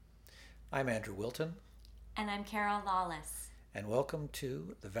I'm Andrew Wilton, And I'm Carol Lawless. and welcome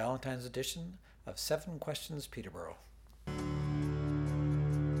to the Valentine's edition of 7 Questions Peterborough.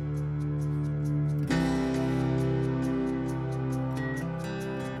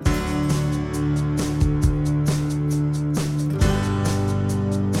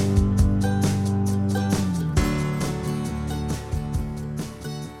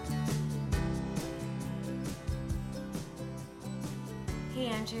 Hey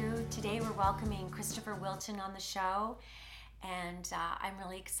Andrew, today we're welcoming Christopher Wilton on the show, and I'm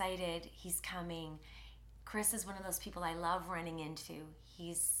really excited he's coming. Chris is one of those people I love running into.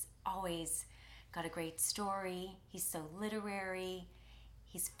 He's always got a great story, he's so literary,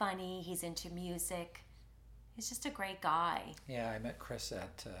 he's funny, he's into music. He's just a great guy. Yeah, I met Chris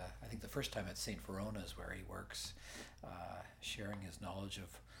at, I think the first time at St. Verona's where he works, sharing his knowledge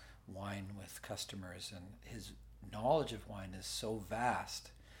of wine with customers, and his knowledge of wine is so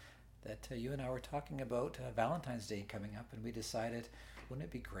vast that you and I were talking about Valentine's Day coming up, and we decided, wouldn't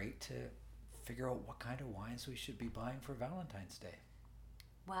it be great to figure out what kind of wines we should be buying for Valentine's Day?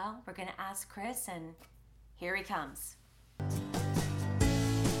 Well, we're going to ask Chris, and here he comes.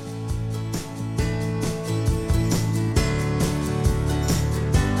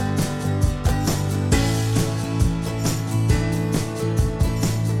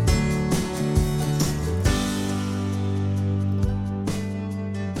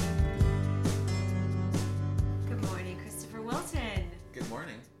 Good morning, Christopher Wilton. Good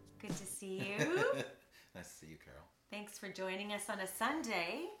morning. Good to see you. Nice to see you, Carol. Thanks for joining us on a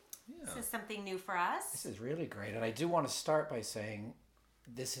Sunday. Yeah. This is something new for us. This is really great, and I do want to start by saying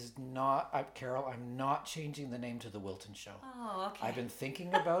this is not, Carol, I'm not changing the name to the Wilton Show. Oh, okay. I've been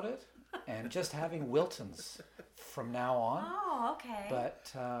thinking about it and just having Wiltons from now on, Oh, okay.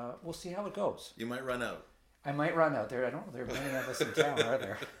 but we'll see how it goes. You might run out. I might run out there. I don't know, there are many of us in town, are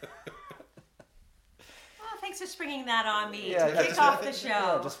there? Oh, thanks for springing that on me Yeah, to yeah, kick off the show.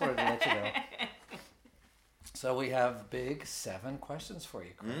 Yeah, just wanted to let you know. So we have big 7 questions for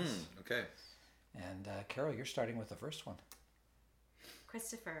you, Chris. Okay. And Carol, you're starting with the first one.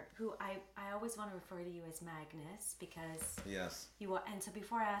 Christopher, who I always want to refer to you as Magnus because Yes. you are. And so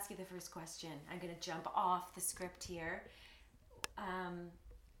before I ask you the first question, I'm going to jump off the script here.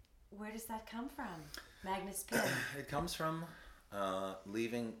 Where does that come from? Magnus Pym. It comes from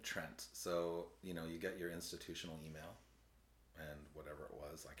leaving Trent. So, you get your institutional email and whatever it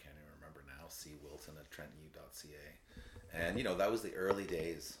was, I can't even remember now, cwilton@trentu.ca. And, that was the early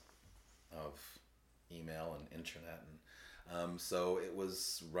days of email and internet. And so it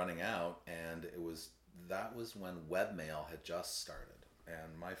was running out, and that was when webmail had just started.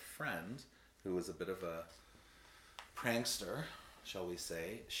 And my friend, who was a bit of a prankster, shall we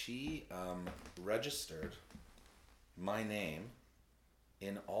say, she registered my name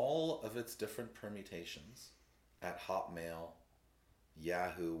in all of its different permutations at Hotmail,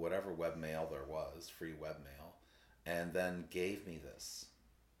 Yahoo, whatever webmail there was, free webmail, and then gave me this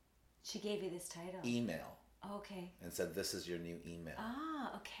She gave you this title. email Okay. and said, "This is your new email."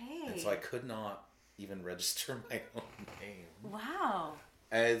 Ah, okay. And so I could not even register my own name. Wow.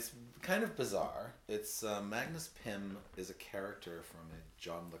 And it's kind of bizarre. It's Magnus Pym is a character from a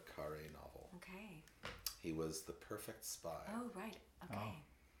John le Carré novel. Okay. He was the perfect spy. Oh, right. Okay. Oh.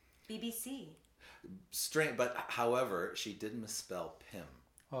 BBC. Strange, but however, she did misspell Pym.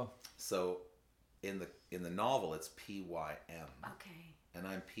 Oh, So in the novel, it's Pym, Okay. and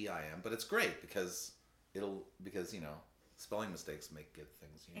I'm Pim. But it's great because spelling mistakes make good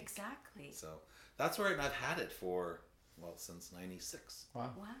things unique. Exactly. So that's where I've had it since '96.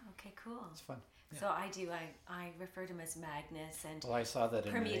 wow. Wow. Okay. Cool. That's fun. So I refer to him as Magnus and Well, I saw that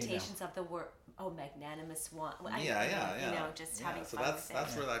in your email. permutations of the word. Oh, magnanimous one. Well, Yeah. Just Yeah, having so fun that's with it.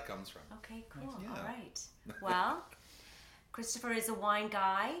 that's where that comes from. Okay. Cool. Yeah. All right. Well, Christopher is a wine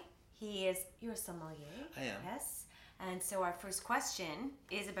guy. You're a sommelier. I am. Yes. And so our first question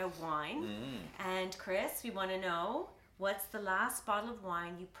is about wine. Mm. And Chris, we want to know, what's the last bottle of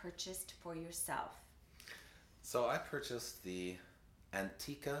wine you purchased for yourself? So I purchased the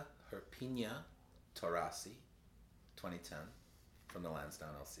Antica Herpina Torrasi 2010 from the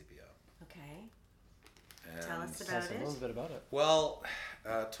Lansdowne LCBO. Okay. And Tell us Tell about us a it. little bit about it. Well,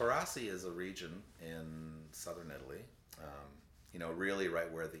 Torrasi is a region in southern Italy, really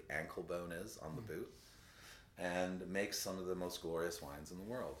right where the ankle bone is on the boot, and makes some of the most glorious wines in the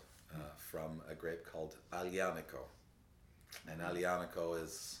world from a grape called Aglianico. And Aglianico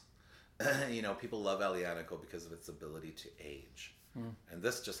is, people love Aglianico because of its ability to age. And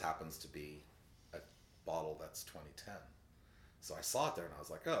this just happens to be a bottle that's 2010. So I saw it there and I was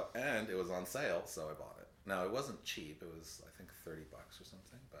like, oh, and it was on sale, so I bought it. Now, it wasn't cheap. It was, I think, $30 or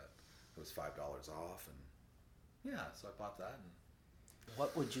something, but it was $5 off, and yeah, so I bought that. And,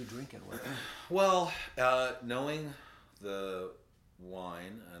 What would you drink it with? well, knowing the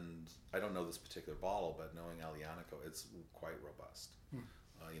wine, and I don't know this particular bottle, but knowing Aglianico, it's quite robust.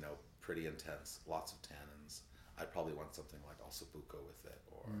 Pretty intense, lots of tannins. I'd probably want something like Ossobuco with it,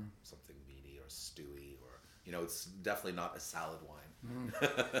 or something meaty or stewy, or it's definitely not a salad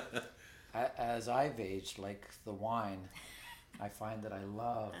wine. As I've aged, like the wine, I find that I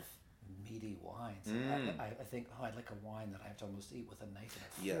love meaty wines. I think, I'd like a wine that I have to almost eat with a knife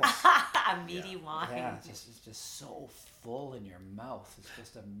and a fork. Yes. A meaty wine. Yeah, it's just so full in your mouth. It's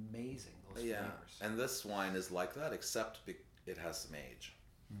just amazing, those Yeah, flavors. and this wine is like that, except it has some age,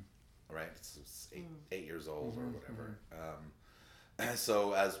 right? It's 8 years old or whatever.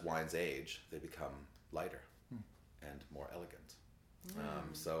 So as wines age, they become lighter and more elegant.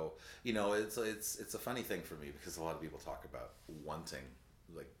 So it's a funny thing for me, because a lot of people talk about wanting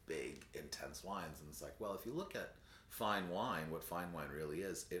like big, intense wines, and it's like, well, if you look at fine wine, what fine wine really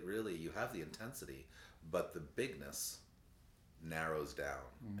is, you have the intensity, but the bigness narrows down,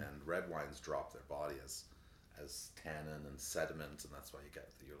 and red wines drop their body as tannin and sediment, and that's why you get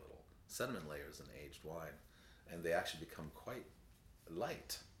your little sediment layers in aged wine, and they actually become quite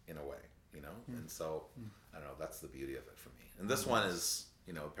light in a way, and so I don't know, that's the beauty of it for me. And this one is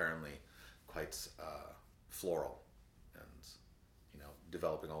apparently quite floral, and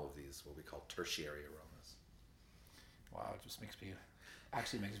developing all of these what we call tertiary aromas. Wow, it just makes me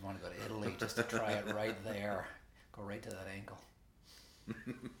want to go to Italy just to try it right there. Go right to that ankle.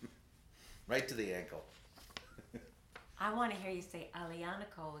 Right to the ankle. I want to hear you say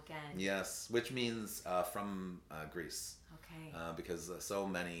Aglianico again. Yes, which means from Greece. Okay. Because so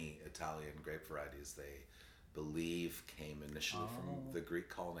many Italian grape varieties, they believe, came initially from the Greek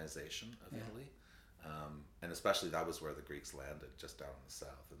colonization of Italy. And especially that was where the Greeks landed, just down in the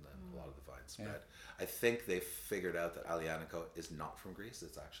south, and then a lot of the vines spread. I think they figured out that Aglianico is not from Greece.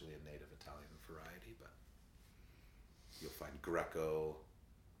 It's actually a native Italian variety, but you'll find Greco,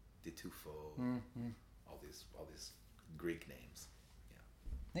 Di Tufo, all these Greek names.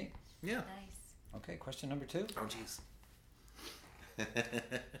 Yeah. Neat. Yeah. Nice. Okay, question number 2. Oh, jeez.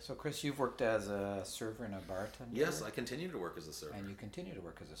 So, Chris, you've worked as a server and a bartender. Yes, I continue to work as a server. And you continue to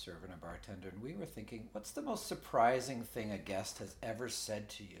work as a server and a bartender. And we were thinking, what's the most surprising thing a guest has ever said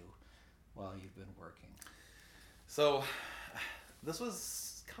to you while you've been working? So, this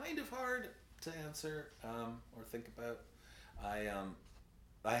was kind of hard to answer or think about.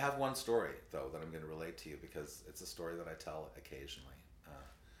 I have one story, though, that I'm going to relate to you, because it's a story that I tell occasionally.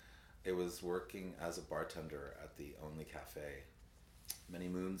 It was working as a bartender at the Only Cafe many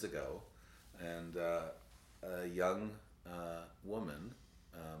moons ago, and a young woman,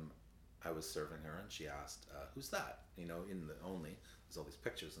 I was serving her, and she asked, who's that? In the Only, there's all these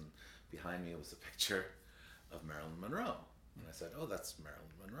pictures, and behind me was a picture of Marilyn Monroe. And I said, oh, that's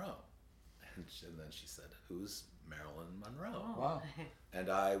Marilyn Monroe. And then she said, who's Marilyn Monroe? Oh. Wow. And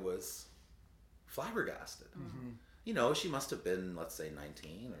I was flabbergasted. She must have been, let's say,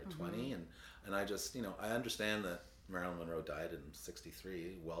 19 or 20, and I just, I understand that Marilyn Monroe died in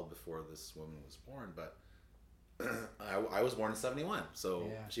 1963, well before this woman was born, but I was born in 1971,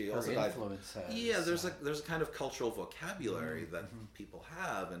 so she her also died. influence has, Yeah, there's a kind of cultural vocabulary that people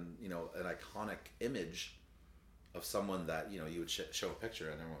have, and an iconic image of someone that you would show a picture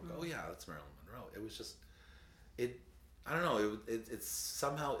and everyone would go, oh yeah, that's Marilyn Monroe. It was just, I don't know, it's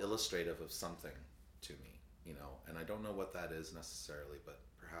somehow illustrative of something to me, and I don't know what that is necessarily, but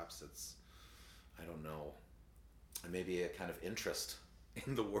perhaps it's, I don't know, maybe a kind of interest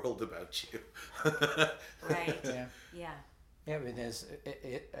in the world about you. Right. Yeah. Yeah. Yeah, I mean,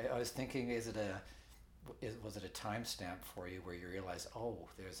 I was thinking, was it a timestamp for you where you realize, oh,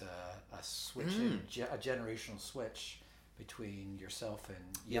 there's a switch, a generational switch between yourself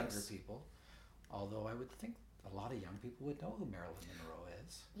and younger people? Although I would think a lot of young people would know who Marilyn Monroe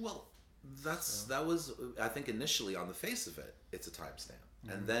is. Well, that was, I think, initially on the face of it, it's a timestamp.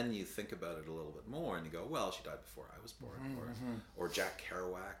 And then you think about it a little bit more and you go, well, she died before I was born, or Jack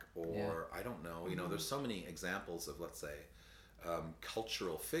Kerouac, or I don't know, there's so many examples of, let's say,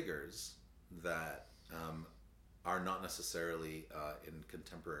 cultural figures that are not necessarily in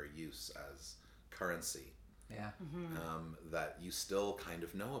contemporary use as currency. Yeah. That you still kind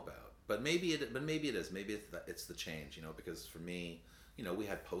of know about. But maybe it is. Maybe it's the change, because for me, we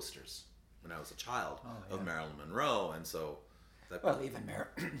had posters when I was a child of Marilyn Monroe, and so. Well, even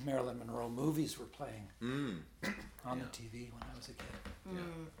Marilyn Monroe movies were playing on the TV when I was a kid.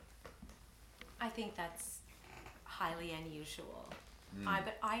 I think that's highly unusual.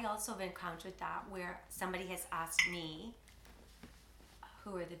 But I also have encountered that where somebody has asked me,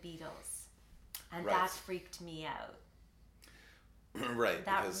 who are the Beatles? And Right. that freaked me out. Right.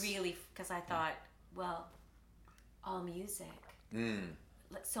 That because, really, because I thought, well, all music,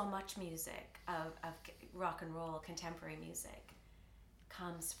 like so much music of rock and roll, contemporary music,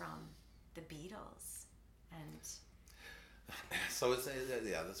 comes from the Beatles. And So it's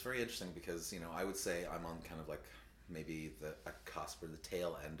yeah, that's very interesting because I would say I'm on kind of like maybe a cusp or the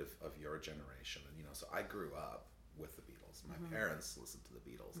tail end of your generation, and so I grew up with the Beatles. My parents listened to the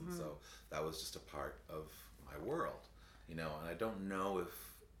Beatles, and so that was just a part of my world, and I don't know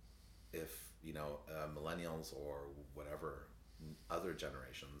if millennials or whatever other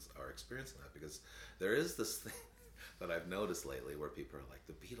generations are experiencing that, because there is this thing that I've noticed lately where people are like,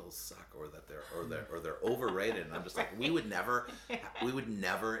 the Beatles suck, or that they're overrated, and I'm just like, we would never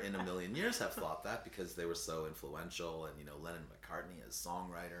in a million years have thought that, because they were so influential, and Lennon and McCartney as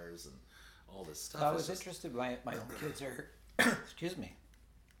songwriters and all this stuff. I was interested. My own kids are, excuse me,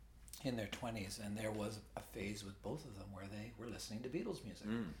 in their 20s, and there was a phase with both of them where they were listening to Beatles music.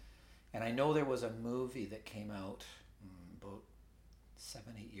 And I know there was a movie that came out about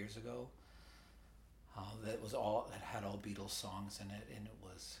 7-8 years ago that had all Beatles songs in it, and it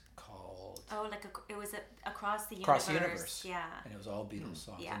was called it was Across the Universe. Across the Universe. Yeah. And it was all Beatles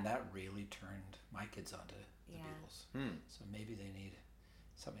songs, Yeah. and that really turned my kids onto the Yeah. Beatles. So maybe they need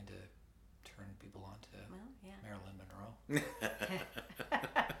something to turn people onto Well, yeah. Marilyn Monroe.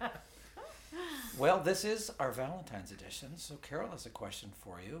 Well, this is our Valentine's edition, so Carol has a question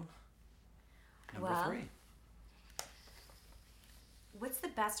for you. Number 3. What's the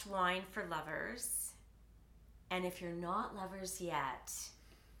best wine for lovers? And if you're not lovers yet,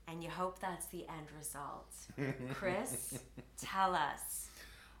 and you hope that's the end result, Chris, tell us.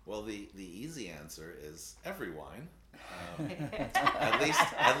 Well, the easy answer is every wine. At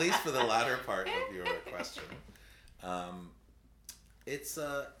least for the latter part of your question.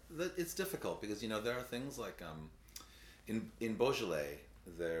 It's difficult because there are things like in Beaujolais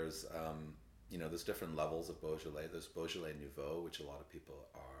there's there's different levels of Beaujolais. There's Beaujolais Nouveau, which a lot of people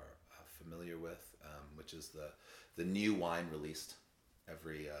are familiar with, which is the new wine released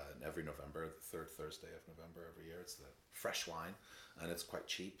every November, the third Thursday of November every year. It's the fresh wine, and it's quite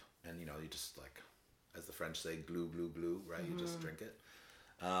cheap, and you just, like, as the French say, glou glou glou, right? You just drink it.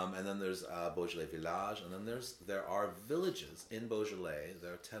 And then there's Beaujolais Village, and then there are villages in Beaujolais.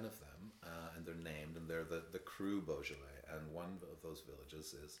 There are 10 of them, and they're named, and they're the Cru Beaujolais, and one of those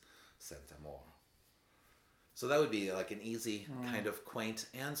villages is Saint-Amour. So that would be like an easy kind of quaint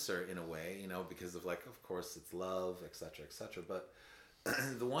answer in a way, because of, like, of course it's love, etc., etc. But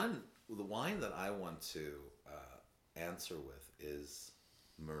the wine that I want to answer with is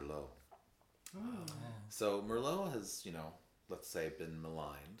Merlot. So Merlot has, let's say, been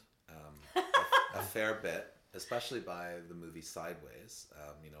maligned a fair bit, especially by the movie Sideways.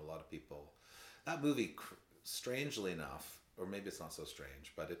 A lot of people, that movie, strangely enough, or maybe it's not so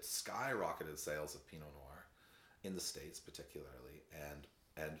strange, but it skyrocketed sales of Pinot Noir in the States particularly, and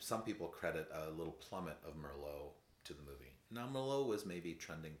some people credit a little plummet of Merlot to the movie. Now, Merlot was maybe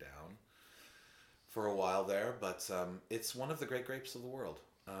trending down for a while there, but it's one of the great grapes of the world,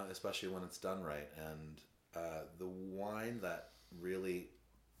 especially when it's done right. And the wine that really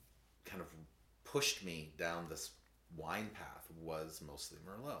kind of pushed me down this wine path was mostly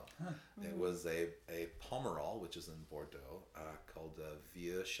Merlot. It was a Pomerol, which is in Bordeaux, called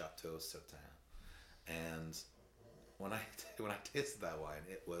Vieux Chateau Certain. And when I tasted that wine,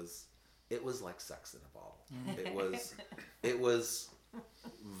 it was like sex in a bottle. It was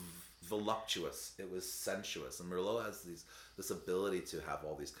voluptuous. It was sensuous. And Merlot has this ability to have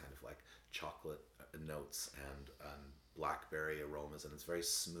all these kind of like chocolate notes and blackberry aromas, and it's very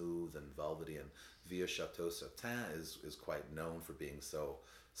smooth and velvety. And Vieux Chateau Certain is quite known for being so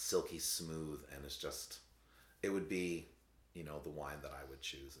silky smooth, and it would be the wine that I would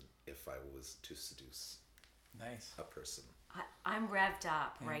choose if I was to seduce a person. I'm revved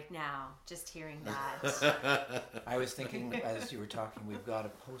up right now just hearing that. I was thinking as you were talking, we've got to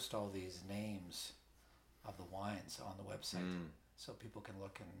post all these names of the wines on the website so people can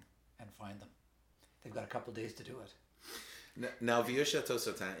look and find them. They've got a couple days to do it. Now, Vieux Chateau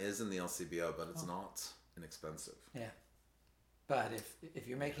Certain is in the LCBO, but it's not inexpensive. Yeah. But if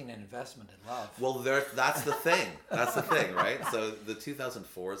you're making an investment in love... Well, that's the thing. That's the thing, right? So the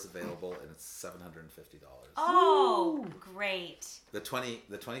 2004 is available, and it's $750. Oh, great. The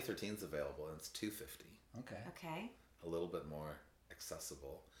 2013 is available, and it's $250. Okay. A little bit more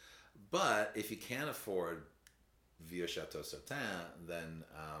accessible. But if you can't afford Vieux Chateau Certain, then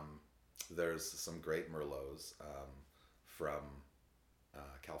there's some great Merlots from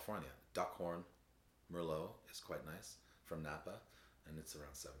California. Duckhorn Merlot is quite nice from Napa. and it's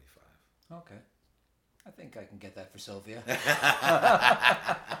around 75. Okay. I think I can get that for Sylvia.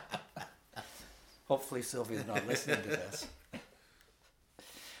 Hopefully Sylvia's not listening to this.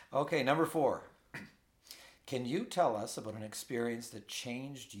 Okay, number 4. Can you tell us about an experience that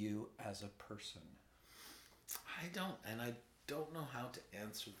changed you as a person? I don't know how to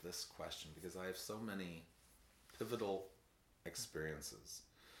answer this question because I have so many pivotal experiences.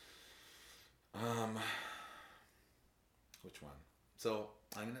 Which one? So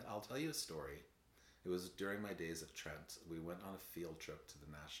I'll tell you a story. It was during my days at Trent. We went on a field trip to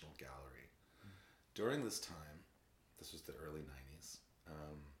the National Gallery. During this time, this was the early 90s,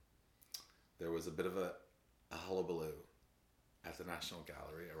 there was a bit of a hullabaloo at the National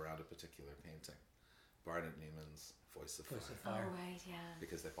Gallery around a particular painting, Barnett Newman's Voice of Fire. Oh, right, yeah.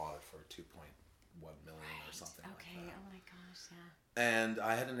 Because they bought it for 2.1 million or something like that. Okay, oh my gosh, yeah. And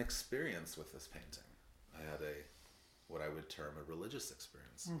I had an experience with this painting. I had what I would term a religious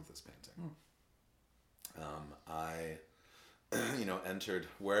experience with this painting. I, entered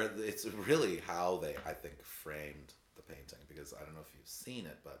where it's really how they, I think, framed the painting, because I don't know if you've seen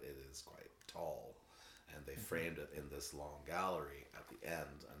it, but it is quite tall, and they framed it in this long gallery at the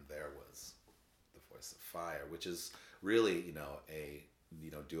end, and there was the Voice of Fire, which is really, a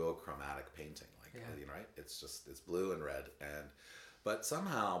duochromatic painting, right? It's blue and red, but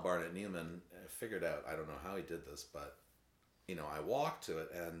somehow Barnett Newman figured out, I don't know how he did this, but I walked to it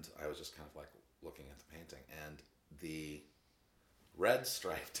and I was just kind of like looking at the painting, and the red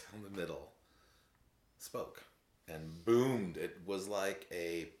stripe down the middle spoke and boomed. It was like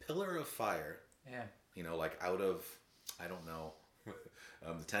a pillar of fire. Yeah. Like out of, I don't know,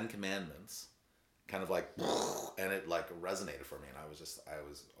 the Ten Commandments, kind of like, and it like resonated for me, and I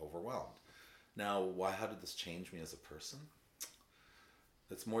was overwhelmed. Now, how did this change me as a person?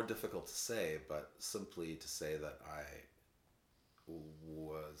 It's more difficult to say, but simply to say that I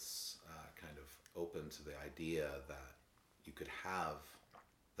was kind of open to the idea that you could have,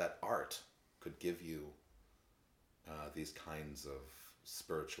 that art could give you these kinds of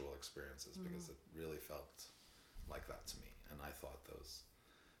spiritual experiences, because it really felt like that to me, and I thought those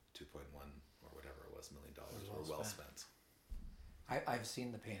 2.1 or whatever it was $1 million were well spent. I've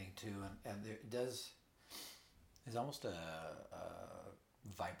seen the painting too, and there's almost a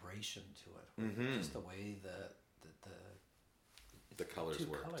vibration to it. Mm-hmm. Just the way the colors two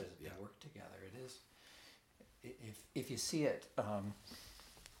worked. colors Yeah. they work together. It is. If you see it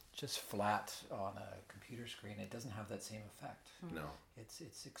just flat on a computer screen, it doesn't have that same effect. No.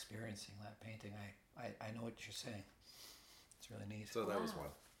 It's experiencing that painting. I know what you're saying. It's really neat. So that was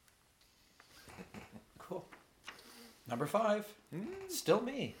one. Cool. Number 5. Still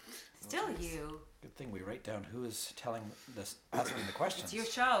me. Still you. Good thing we write down who is asking the questions. It's your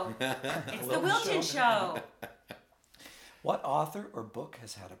show. It's the Wilton Show. What author or book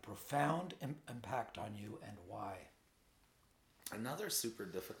has had a profound impact on you, and why? Another super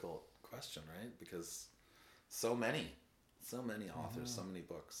difficult question, right? Because so many authors, so many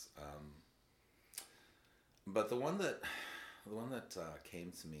books. But the one that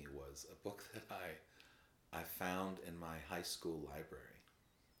came to me was a book that I found in my high school library,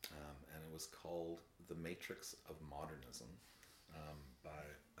 and it was called The Matrix of Modernism, by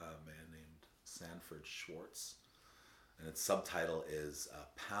a man named Sanford Schwartz. And its subtitle is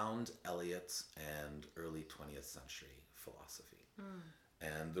Pound, Eliot, and Early 20th Century Philosophy.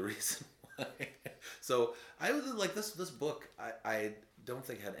 And the reason why... So I was like, this book, I don't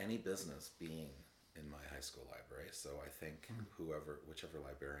think had any business being in my high school library. So I think whichever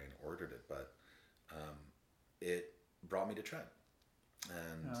librarian ordered it, but it brought me to Trent.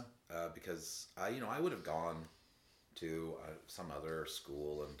 And because I would have gone to some other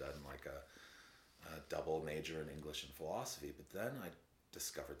school and done like a double major in English and philosophy, but then I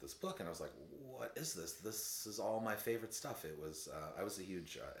discovered this book and I was like, what is this? This is all my favorite stuff. It was I was a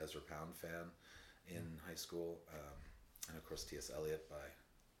huge Ezra Pound fan in high school, and of course T.S. Eliot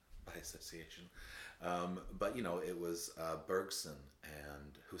by association, but it was Bergson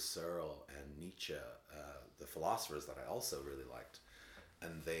and Husserl and Nietzsche, the philosophers that I also really liked,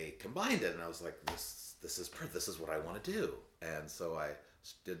 and they combined it, and I was like, this is what I want to do. And so I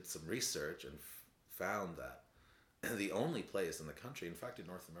did some research and found that the only place in the country, in fact in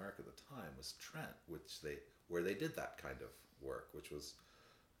North America at the time, was Trent, where they did that kind of work, which was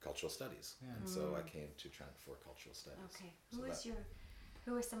cultural studies. Yeah. And so I came to Trent for cultural studies. Okay. Who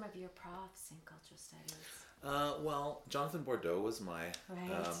were some of your profs in cultural studies? Well, Jonathan Bordeaux was my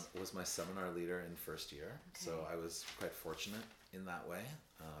Right. seminar leader in first year. Okay. So I was quite fortunate in that way,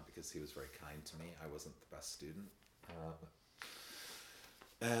 because he was very kind to me. I wasn't the best student.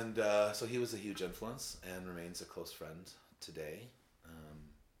 And so he was a huge influence and remains a close friend today.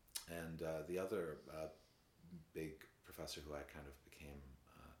 And the other big professor who I kind of became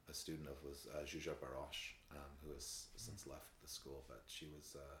a student of was Zsuzsa Barosh, who has since left the school, but she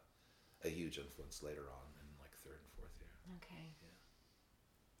was a huge influence later on in like third and fourth year. Okay. Yeah.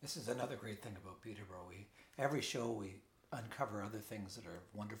 This is another great thing about Peterborough. Every show we uncover other things that are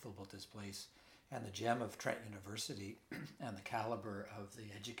wonderful about this place, and the gem of Trent University and the caliber of the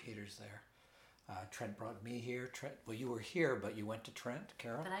educators there. Trent brought me here. Trent, well, you were here, but you went to Trent,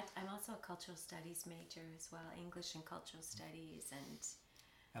 Carol? But I'm also a cultural studies major as well, English and cultural studies,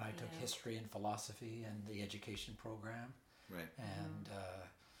 And I took history and philosophy and the education program. Right. And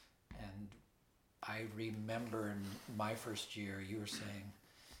I remember in my first year, you were saying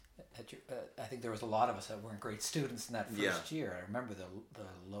that I think there was a lot of us that weren't great students in that first year. I remember the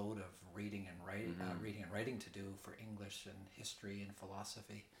load of reading and writing to do for English and history and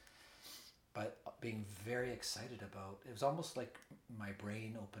philosophy. But being very excited about it was almost like my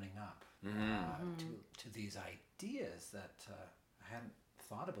brain opening up to these ideas that I hadn't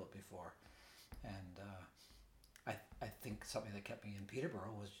thought about before, and I think something that kept me in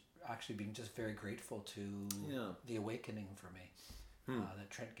Peterborough was actually being just very grateful to the awakening for me that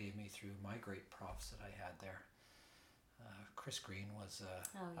Trent gave me through my great profs that I had there. Chris Green was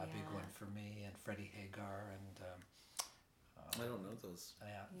a big one for me, and Freddie Hagar, and I don't know those.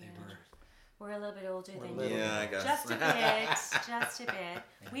 They were. We're a little bit older than you. Yeah, I guess. Just a bit, just a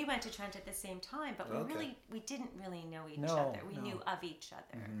bit. We went to Trent at the same time, but we didn't really know each other. We knew of each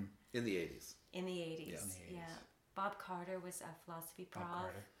other. In the 80s. In the 80s, Yeah, in the 80s. yeah. Bob Carter was a philosophy prof. Bob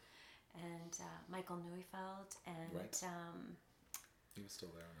Carter. And Michael Neufeld, and Right. He was still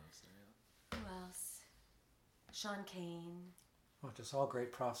there when I was there, yeah. who else? Sean Kane. Well, just all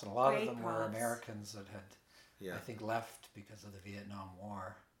great profs, and a lot Great of them were profs. Americans that had, I think, left because of the Vietnam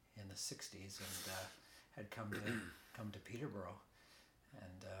War in the 60s and had come to Peterborough,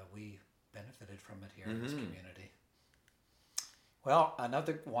 and we benefited from it here in this community. Well,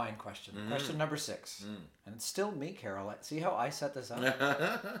 another wine question. Question number 6. And it's still me, Carol. See how I set this up?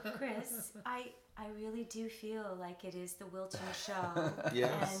 Chris, I really do feel like it is the Wilton show.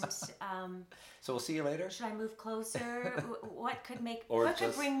 Yes. And So we'll see you later. should I move closer? What could make? Or what could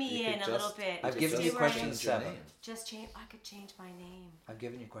just- bring me you could in a little just- bit? I've Just given stay you where I am. question Change your 7. name. Just change. I could change my name. I've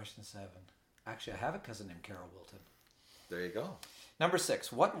given you question 7. Actually, I have a cousin named Carol Wilton. There you go. Number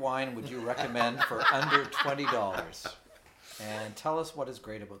 6. What wine would you recommend for under $20? And tell us what is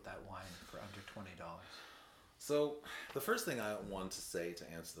great about that wine for under $20. So the first thing I want to say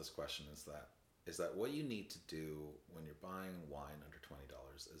to answer this question is that what you need to do when you're buying wine under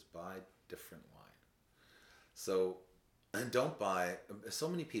 $20 is buy different wine. So, and don't buy, so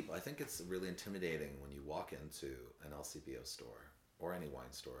many people, I think it's really intimidating when you walk into an LCBO store or any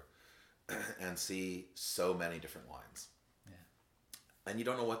wine store and see so many different wines. Yeah. And you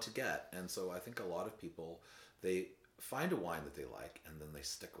don't know what to get. And so I think a lot of people, they find a wine that they like and then they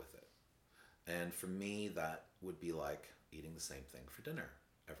stick with it. And for me, that would be like eating the same thing for dinner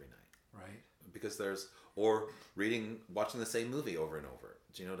every night. Right. Because or watching the same movie over and over.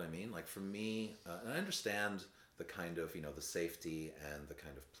 Do you know what I mean? Like for me, and I understand the kind of, the safety and the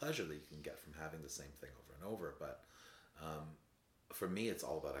kind of pleasure that you can get from having the same thing over and over. But for me, it's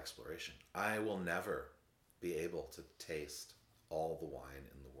all about exploration. I will never be able to taste all the wine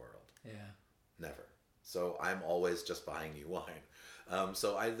in the world. Yeah. Never. So I'm always just buying new wine.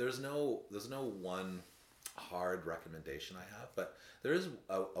 So there's no one hard recommendation I have, but there is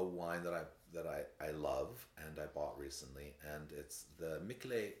a wine that I love and I bought recently, and it's the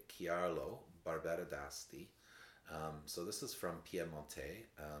Michele Chiarlo Barbera d'Asti. So this is from Piemonte,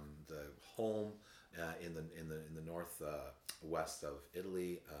 the home in the north west of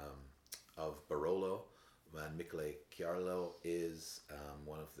Italy, of Barolo. And Michele Chiarlo is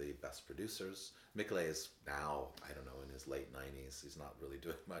one of the best producers. Michele is now, I don't know, in his late 90s. He's not really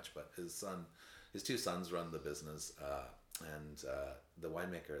doing much, but his 2 sons run the business, and the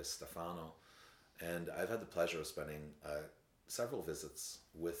winemaker is Stefano. And I've had the pleasure of spending several visits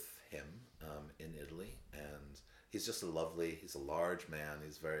with him in Italy, and he's just he's a large man.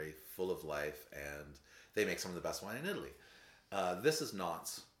 He's very full of life, and they make some of the best wine in Italy. This is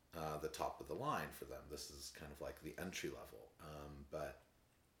not the top of the line for them. This is kind of like the entry level.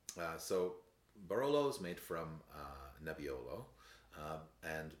 So Barolo is made from Nebbiolo,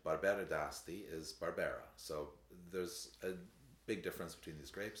 and Barbera d'Asti is Barbera. So there's a big difference between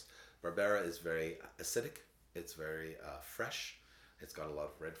these grapes. Barbera is very acidic. It's very fresh. It's got a lot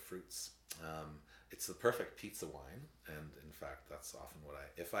of red fruits. It's the perfect pizza wine, and in fact, that's often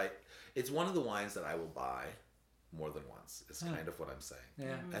it's one of the wines that I will buy more than once. Is kind of what I'm saying.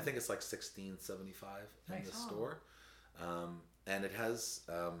 Yeah. I think it's like $16.75 in the store, and it has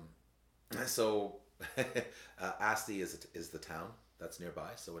So Asti is the town that's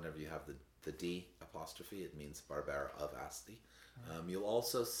nearby. So whenever you have the D apostrophe, it means Barbera of Asti. You'll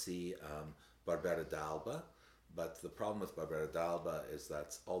also see Barbera d'Alba, but the problem with Barbera d'Alba is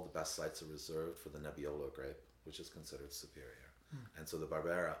that all the best sites are reserved for the Nebbiolo grape, which is considered superior. And so the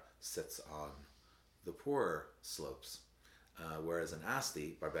Barbera sits on the poorer slopes, whereas in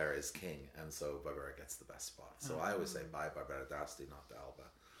Asti, Barbera is king, and so Barbera gets the best spot. So I always say buy Barbera d'Asti, not d'Alba.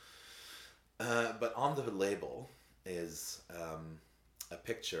 But on the label is a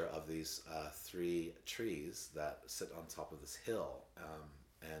picture of these 3 trees that sit on top of this hill.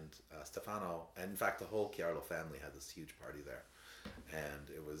 And Stefano, and in fact the whole Chiarlo family had this huge party there. And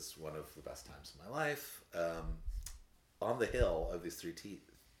it was one of the best times of my life. On the hill of these 3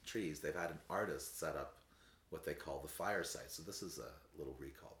 trees, they've had an artist set up what they call the fireside. So this is a little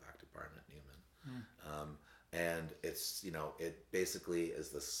recall back to Barnett Newman. And it's, it basically is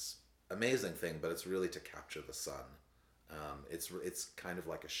this amazing thing, but it's really to capture the sun. It's kind of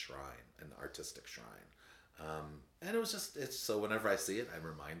like a shrine, an artistic shrine. And it was just, so whenever I see it, I'm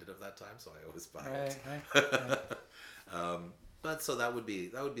reminded of that time, so I always buy it. Right. But so that would be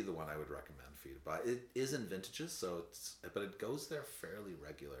the one I would recommend for you to buy. It is in vintages, but it goes there fairly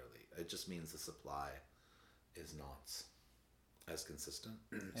regularly. It just means the supply is not as consistent.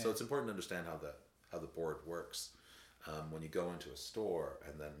 So it's important to understand how the board works. When you go into a store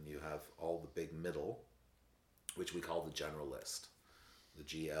and then you have all the big middle, which we call the general list, the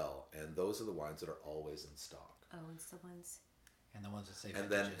GL, and those are the wines that are always in stock. Oh, it's the ones. And the ones that say And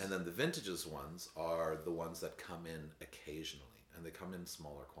then the vintages ones are the ones that come in occasionally, and they come in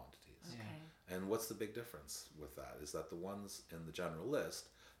smaller quantities. Okay. And what's the big difference with that is that the ones in the general list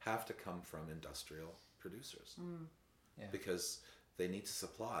have to come from industrial producers because they need to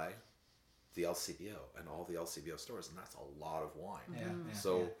supply the LCBO and all the LCBO stores, and that's a lot of wine.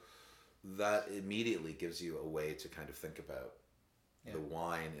 So that immediately gives you a way to kind of think about the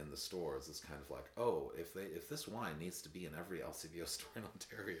wine in the stores. It's kind of like, oh, if this wine needs to be in every LCBO store in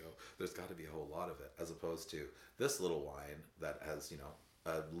Ontario, there's got to be a whole lot of it, as opposed to this little wine that has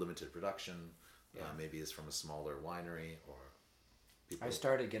a limited production, maybe is from a smaller winery or. I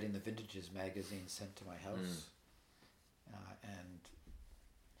started getting the Vintages magazine sent to my house,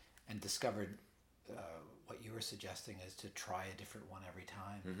 and discovered what you were suggesting is to try a different one every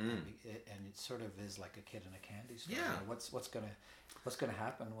time, and it sort of is like a kid in a candy store. What's gonna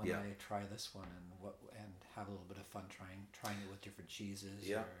happen when I try this one, and have a little bit of fun trying it with different cheeses.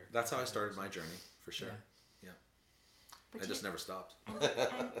 Yeah, that's how I started my journey for sure. Yeah. But I just never stopped.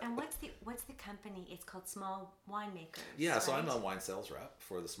 And what's the company? It's called Small Winemakers. Yeah, so I'm right? a wine sales rep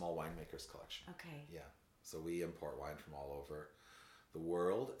for the Small Winemakers collection. Okay. Yeah, so we import wine from all over the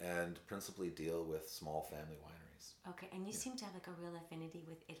world and principally deal with small family wineries. Okay, and you seem to have like a real affinity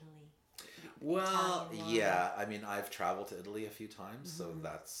with Italy. Well, Italian wine. yeah, I mean, I've traveled to Italy a few times, so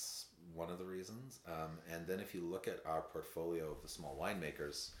that's one of the reasons. And then if you look at our portfolio of the Small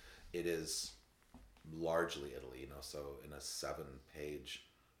Winemakers, it is largely Italy, so in a 7-page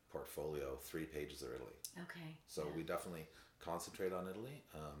portfolio, 3 pages are Italy. Okay. So we definitely concentrate on Italy.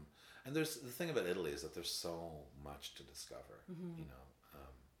 And the thing about Italy is that there's so much to discover,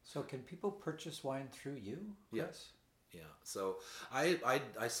 So can people purchase wine through you? Yes. Yeah. So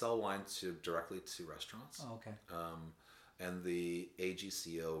I sell wine directly to restaurants. Oh, okay. And the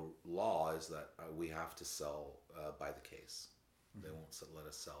AGCO law is that we have to sell by the case. They won't let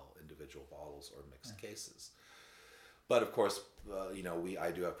us sell individual bottles or mixed cases. But of course,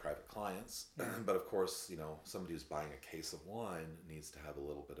 I do have private clients. But of course, somebody who's buying a case of wine needs to have a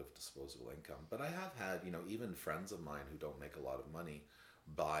little bit of disposable income. But I have had, even friends of mine who don't make a lot of money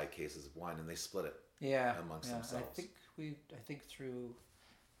buy cases of wine and they split it amongst themselves. I think through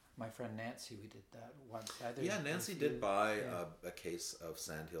my friend Nancy, we did that once. Nancy did buy a case of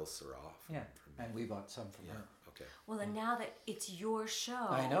Sandhill Syrah from me. And we bought some from her. Okay. Well, and now that it's your show,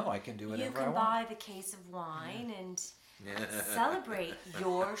 I know I can do whatever I want. You can buy the case of wine and celebrate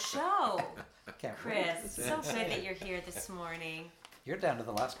your show. Can't Chris, wait. it's so good that you're here this morning. You're down to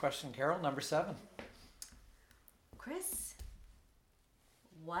the last question, Carol, number 7. Chris,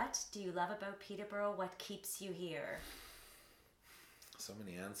 what do you love about Peterborough? What keeps you here? So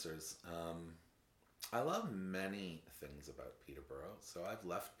many answers. I love many things about Peterborough. So I've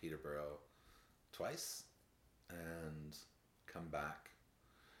left Peterborough twice and come back.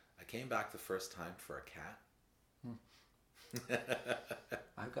 I came back the first time for a cat.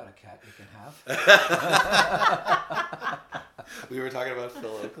 I've got a cat you can have. We were talking about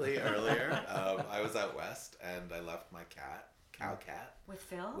Phil Oakley earlier. I was out west and I left my cat, cow cat. With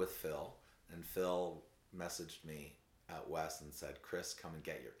Phil? With Phil. And Phil messaged me out west and said, "Chris, come and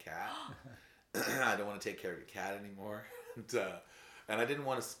get your cat. I don't want to take care of your cat anymore." And I didn't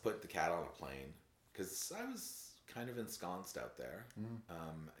want to put the cat on a plane because I was kind of ensconced out there.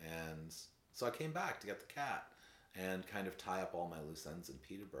 And so I came back to get the cat and kind of tie up all my loose ends in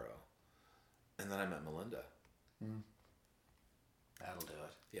Peterborough. And then I met Melinda. That'll do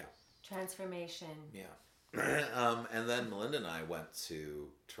it. Yeah. Transformation. Yeah. And then Melinda and I went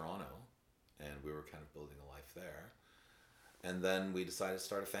to Toronto, and we were kind of building a life there. And then we decided to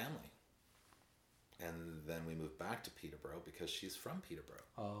start a family. And then we moved back to Peterborough because she's from Peterborough.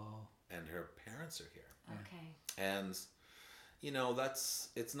 Oh. And her parents are here. Okay. And,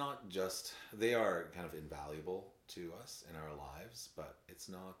 it's not just, they are kind of invaluable to us in our lives, but it's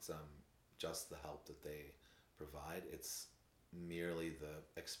not just the help that they provide. It's merely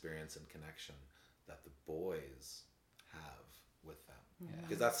the experience and connection that the boys have with them.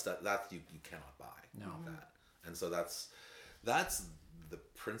 Because that's you cannot buy that. And so that's the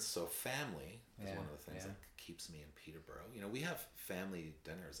Princeau family is one of the things that keeps me in Peterborough. We have family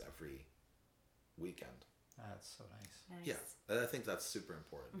dinners every weekend. That's so nice. Nice. Yeah, I think that's super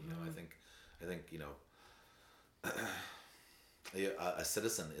important. I think a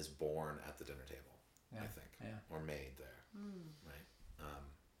citizen is born at the dinner table. I think, or made there, right?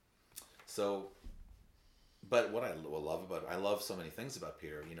 So, but what I love I love so many things about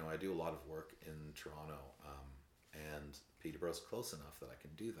Peter. I do a lot of work in Toronto, and Peterborough's close enough that I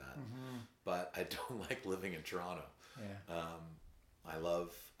can do that. But I don't like living in Toronto. I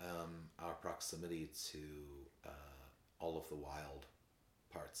love our proximity to all of the wild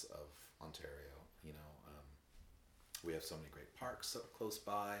parts of Ontario. We have so many great parks so close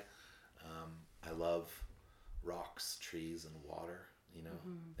by. I love rocks, trees, and water.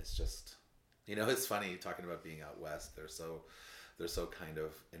 It's just, it's funny talking about being out west. They're so kind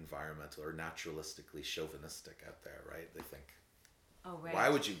of environmental or naturalistically chauvinistic out there, right? They think, oh, right.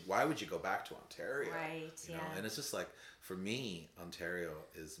 Why would you go back to Ontario? Right. You know? And it's just like, for me, Ontario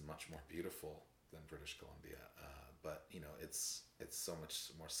is much more beautiful than British Columbia. But it's so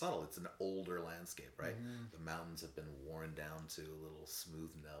much more subtle. It's an older landscape, right? The mountains have been worn down to little smooth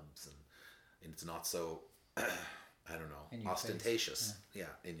nubs, and it's not so I don't know, ostentatious. Yeah,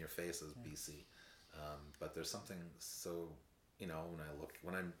 in your face as BC. But there's something so,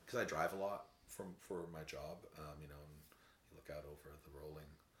 because I drive a lot for my job, and you look out over the rolling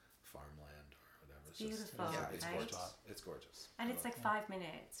farmland or whatever. It's beautiful, it's right? gorgeous. It's gorgeous. And it's like 5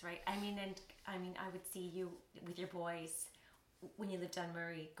 minutes, right? I mean, I would see you with your boys when you lived on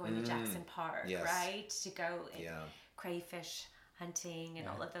Murray, going to Jackson Park, right? To go crayfish hunting and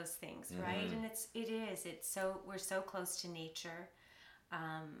all of those things, right? And we're so close to nature.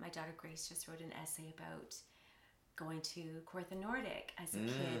 My daughter Grace just wrote an essay about going to Kawartha Nordic as a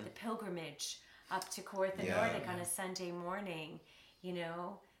kid, the pilgrimage up to Kawartha Nordic on a Sunday morning,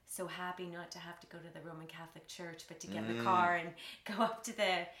 so happy not to have to go to the Roman Catholic Church, but to get in the car and go up to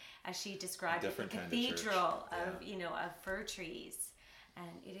the, as she described it, the cathedral of fir trees. And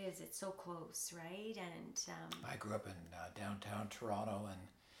it's so close, right? And I grew up in downtown Toronto, and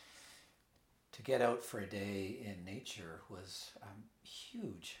to get out for a day in nature was a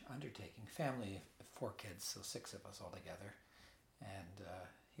huge undertaking. Family of 4 kids, so 6 of us all together. And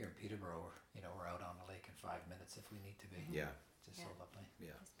here in Peterborough, we're out on the lake in 5 minutes if we need to be. Yeah. Just so lovely.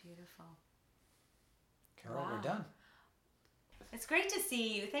 Yeah. It's beautiful. Carol, we're done. It's great to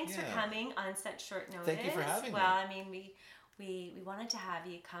see you. Thanks for coming on such short notice. Thank you for having me. Well, I mean, we wanted to have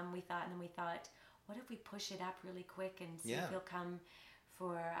you come. And then we thought, what if we push it up really quick and see if you'll come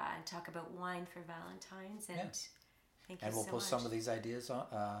for and talk about wine for Valentine's? And thank you and we'll so post much. some of these ideas on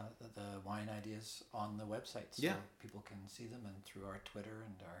the wine ideas on the website, so people can see them, and through our Twitter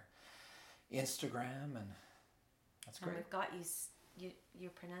and our Instagram, and that's great. And we've got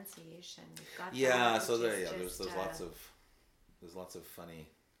your pronunciation. We've got there's lots of funny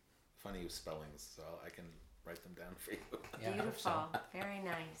spellings, so I can write them down for you. Yeah, beautiful. Very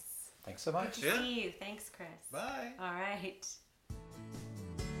nice. Thanks so much. Good to see you. Thanks, Chris. Bye. All right.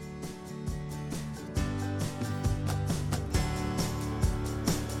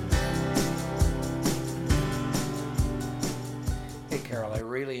 Hey, Carol, I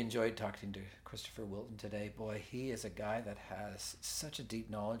really enjoyed talking to Christopher Wilton today. Boy, he is a guy that has such a deep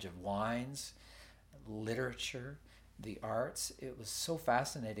knowledge of wines, literature, the arts. It was so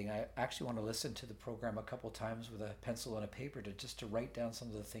fascinating. I actually want to listen to the program a couple times with a pencil and a paper to write down some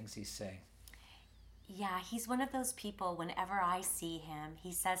of the things he's saying. Yeah, he's one of those people, whenever I see him,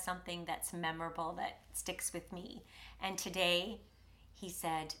 he says something that's memorable, that sticks with me. And today, he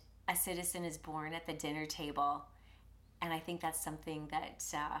said, a citizen is born at the dinner table. And I think that's something that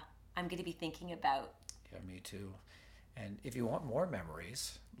I'm going to be thinking about. Yeah, me too. And if you want more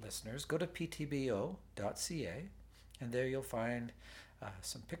memories, listeners, go to ptbo.ca, and there you'll find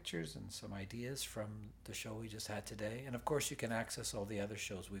some pictures and some ideas from the show we just had today. And of course, you can access all the other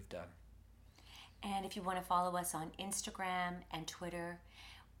shows we've done. And if you want to follow us on Instagram and Twitter,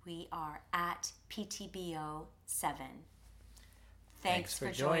 we are at PTBO7. Thanks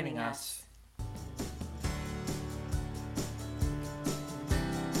for joining us.